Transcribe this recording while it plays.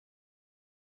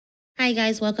Hi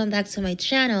guys, welcome back to my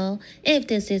channel. If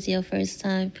this is your first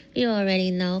time, you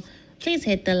already know. Please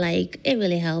hit the like, it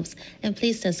really helps. And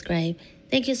please subscribe.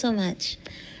 Thank you so much.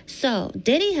 So,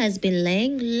 Diddy has been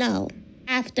laying low.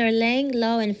 After laying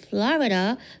low in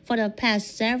Florida for the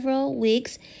past several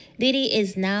weeks, Diddy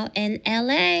is now in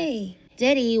LA.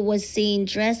 Diddy was seen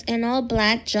dressed in all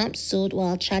black jumpsuit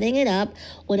while chatting it up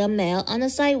with a male on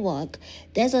the sidewalk.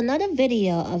 There's another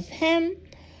video of him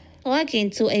talking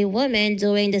to a woman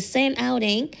during the same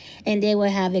outing, and they were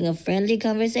having a friendly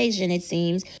conversation, it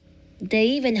seems. They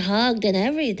even hugged and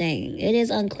everything. It is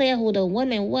unclear who the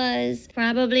woman was.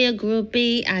 Probably a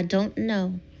groupie, I don't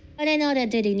know. But in other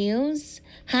Diddy news,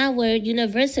 Howard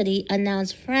University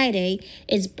announced Friday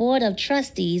its board of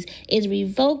trustees is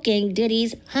revoking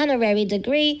Diddy's honorary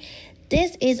degree.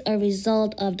 This is a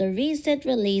result of the recent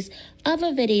release of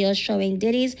a video showing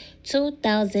Diddy's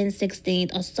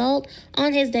 2016 assault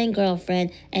on his then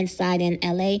girlfriend inside an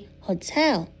LA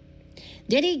hotel.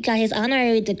 Diddy got his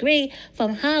honorary degree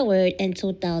from Howard in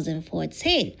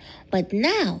 2014, but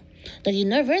now the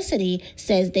university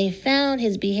says they found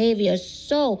his behavior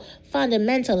so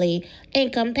fundamentally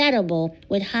incompatible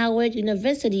with Howard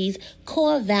University's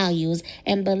core values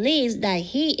and believes that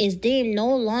he is deemed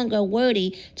no longer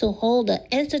worthy to hold the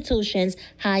institution's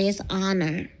highest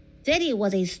honor. Diddy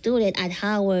was a student at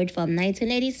Howard from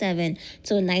 1987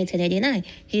 to 1989.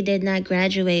 He did not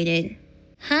graduate.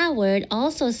 Howard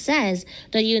also says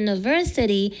the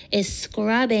university is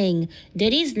scrubbing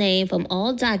Diddy's name from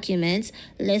all documents,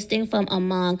 listing from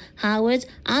among Howard's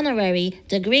honorary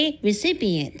degree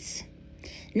recipients.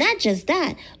 Not just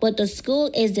that, but the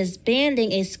school is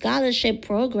disbanding a scholarship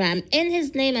program in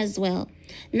his name as well.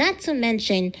 Not to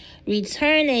mention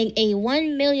returning a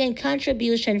 $1 million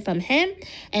contribution from him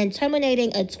and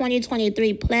terminating a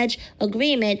 2023 pledge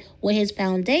agreement with his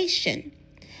foundation.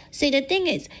 See, the thing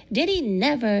is, Diddy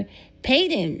never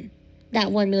paid him that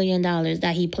 $1 million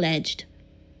that he pledged.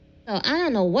 So I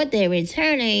don't know what they're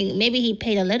returning. Maybe he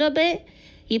paid a little bit.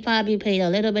 He probably paid a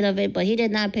little bit of it, but he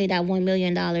did not pay that $1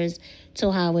 million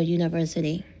to Howard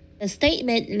University. The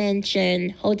statement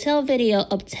mentioned hotel video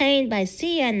obtained by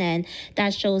CNN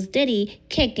that shows Diddy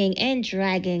kicking and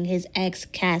dragging his ex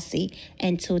Cassie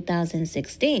in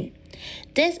 2016.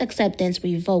 This acceptance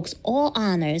revokes all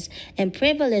honors and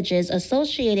privileges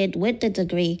associated with the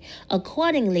degree.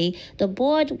 Accordingly, the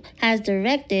board has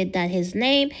directed that his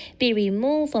name be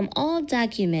removed from all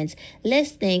documents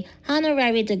listing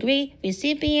honorary degree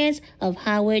recipients of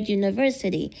Howard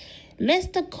University.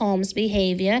 Mr. Combs'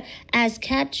 behavior, as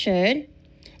captured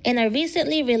in a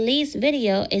recently released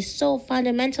video, is so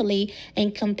fundamentally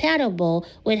incompatible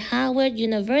with Howard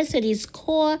University's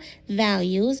core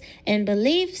values and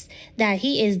beliefs that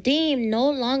he is deemed no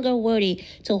longer worthy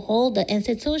to hold the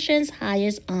institution's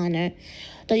highest honor.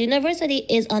 The university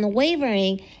is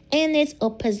unwavering in its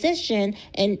opposition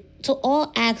to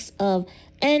all acts of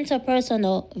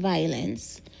interpersonal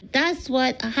violence. That's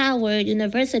what Howard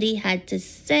University had to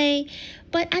say,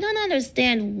 but I don't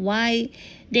understand why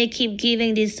they keep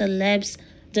giving these celebs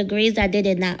degrees that they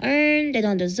did not earn, they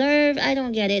don't deserve. I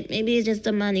don't get it. Maybe it's just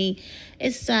the money.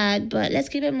 It's sad, but let's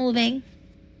keep it moving.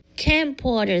 Kim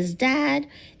Porter's dad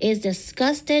is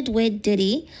disgusted with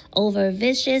Diddy over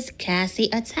vicious Cassie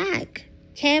attack.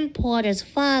 Kim Porter's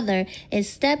father is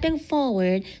stepping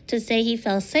forward to say he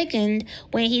felt sickened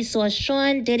when he saw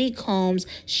Sean Diddy Combs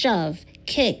shove,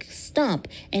 kick, stomp,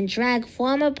 and drag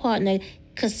former partner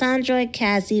Cassandra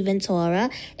Cassie Ventura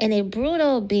in a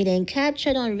brutal beating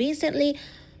captured on recently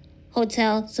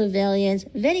hotel surveillance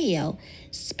video.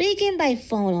 Speaking by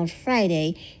phone on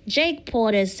Friday, Jake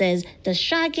Porter says the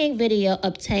shocking video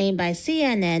obtained by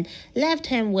CNN left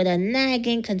him with a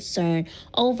nagging concern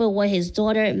over what his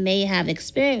daughter may have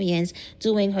experienced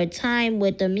during her time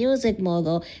with the music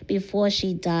mogul before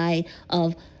she died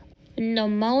of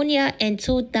pneumonia in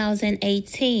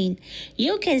 2018.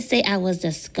 You can say I was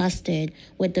disgusted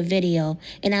with the video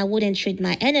and I wouldn't treat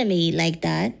my enemy like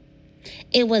that.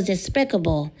 It was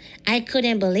despicable. I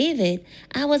couldn't believe it.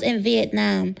 I was in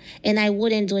Vietnam and I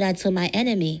wouldn't do that to my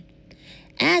enemy.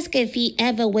 Ask if he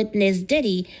ever witnessed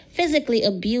Diddy physically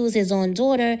abuse his own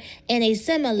daughter in a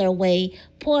similar way.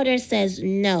 Porter says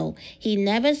no, he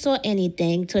never saw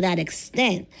anything to that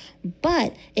extent,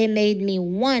 but it made me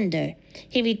wonder.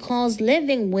 He recalls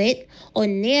living with or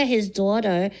near his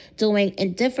daughter during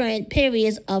different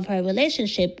periods of her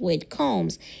relationship with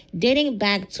Combs, dating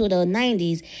back to the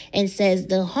 90s, and says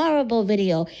the horrible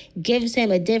video gives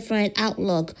him a different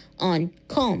outlook on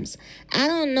Combs. I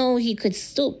don't know he could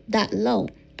stoop that low.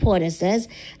 Porter says.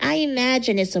 I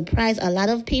imagine it surprised a lot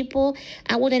of people.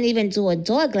 I wouldn't even do a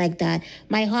dog like that.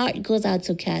 My heart goes out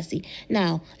to Cassie.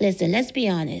 Now, listen, let's be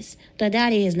honest. The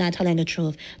daddy is not telling the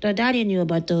truth. The daddy knew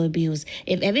about the abuse.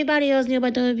 If everybody else knew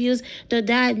about the abuse, the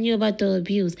dad knew about the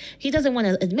abuse. He doesn't want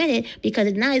to admit it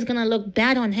because now it's going to look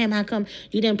bad on him. How come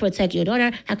you didn't protect your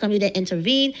daughter? How come you didn't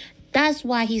intervene? That's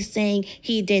why he's saying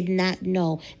he did not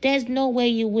know. There's no way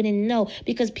you wouldn't know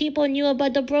because people knew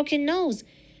about the broken nose.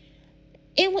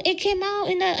 It came out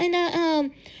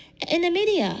in the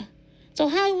media. So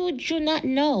how would you not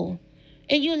know?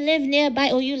 And you live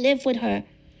nearby or you live with her?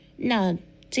 No.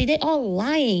 See, they're all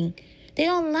lying.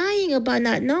 They're all lying about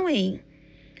not knowing.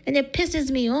 And it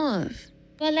pisses me off.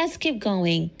 But let's keep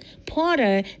going.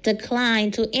 Porter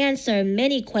declined to answer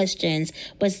many questions,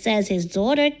 but says his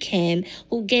daughter Kim,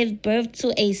 who gave birth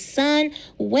to a son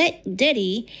with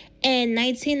Diddy in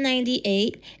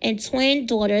 1998 and twin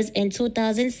daughters in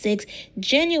 2006,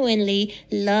 genuinely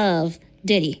love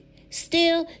Diddy.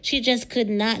 Still, she just could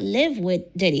not live with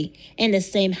Diddy in the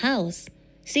same house.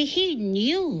 See, he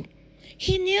knew.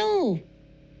 He knew.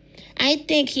 I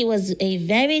think he was a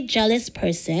very jealous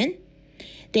person.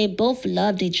 They both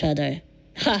loved each other.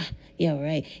 Ha, you're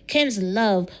right. Kim's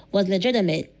love was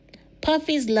legitimate.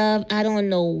 Puffy's love, I don't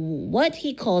know what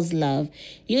he calls love.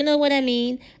 You know what I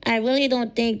mean? I really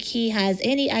don't think he has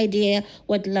any idea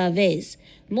what love is.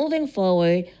 Moving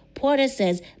forward, Porter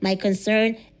says, my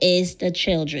concern is the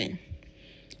children.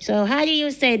 So how do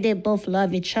you say they both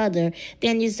love each other?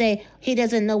 Then you say he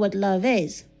doesn't know what love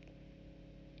is.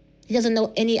 He doesn't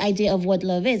know any idea of what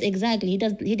love is. Exactly.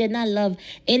 He did not love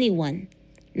anyone.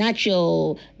 Not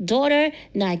your daughter,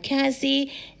 not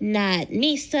Cassie, not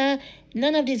Misa,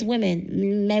 none of these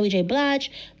women. Mary J.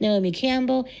 Blige, Naomi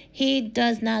Campbell. He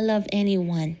does not love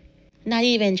anyone. Not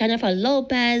even Jennifer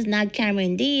Lopez, not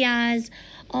Cameron Diaz.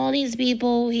 All these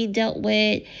people he dealt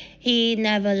with, he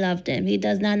never loved them. He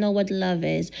does not know what love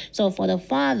is. So for the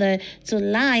father to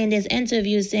lie in this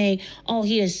interview saying, oh,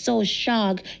 he is so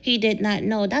shocked, he did not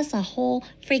know, that's a whole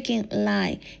freaking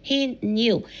lie. He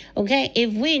knew, okay?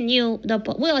 If we knew,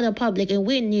 we are the public, and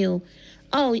we knew,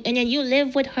 oh, and then you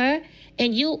live with her,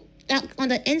 and you, on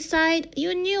the inside,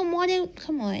 you knew more than,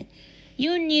 come on.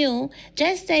 You knew,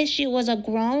 just say she was a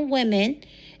grown woman,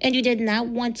 and you did not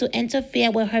want to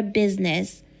interfere with her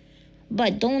business.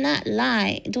 But do not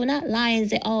lie. Do not lie and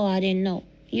say, oh, I didn't know.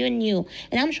 You knew.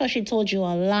 And I'm sure she told you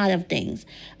a lot of things.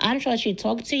 I'm sure she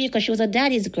talked to you because she was a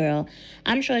daddy's girl.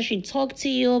 I'm sure she talked to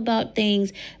you about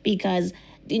things because,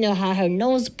 you know, how her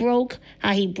nose broke,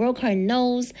 how he broke her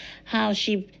nose, how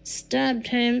she stabbed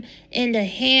him in the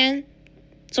hand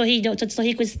so he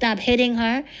could stop hitting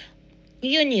her.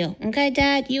 You knew, okay,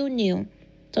 Dad? You knew.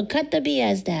 So cut the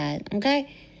BS, Dad,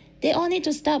 okay? They all need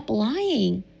to stop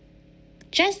lying.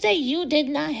 Just say you did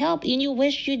not help and you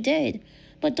wish you did.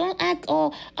 But don't act,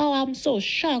 oh, I'm so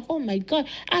shocked. Oh, my God.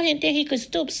 I didn't think he could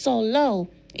stoop so low.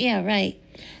 Yeah, right.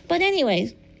 But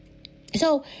anyways,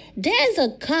 so there's a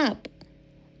cop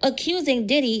accusing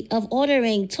Diddy of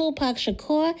ordering Tupac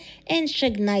Shakur and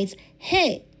Suge Knight's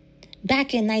hit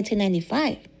back in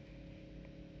 1995.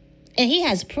 And he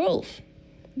has proof.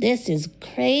 This is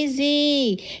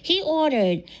crazy.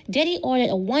 Diddy ordered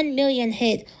a 1 million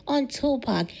hit on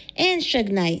Tupac and Suge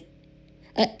Knight.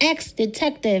 An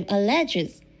ex-detective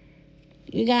alleges.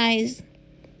 You guys,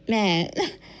 man,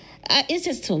 it's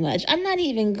just too much. I'm not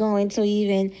even going,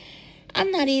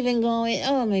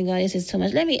 oh my God, this is too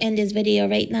much. Let me end this video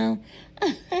right now.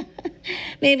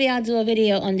 Maybe I'll do a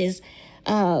video on this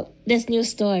new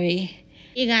story.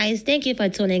 You guys, thank you for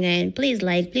tuning in. Please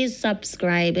like, please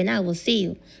subscribe, and I will see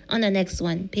you on the next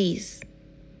one. Peace.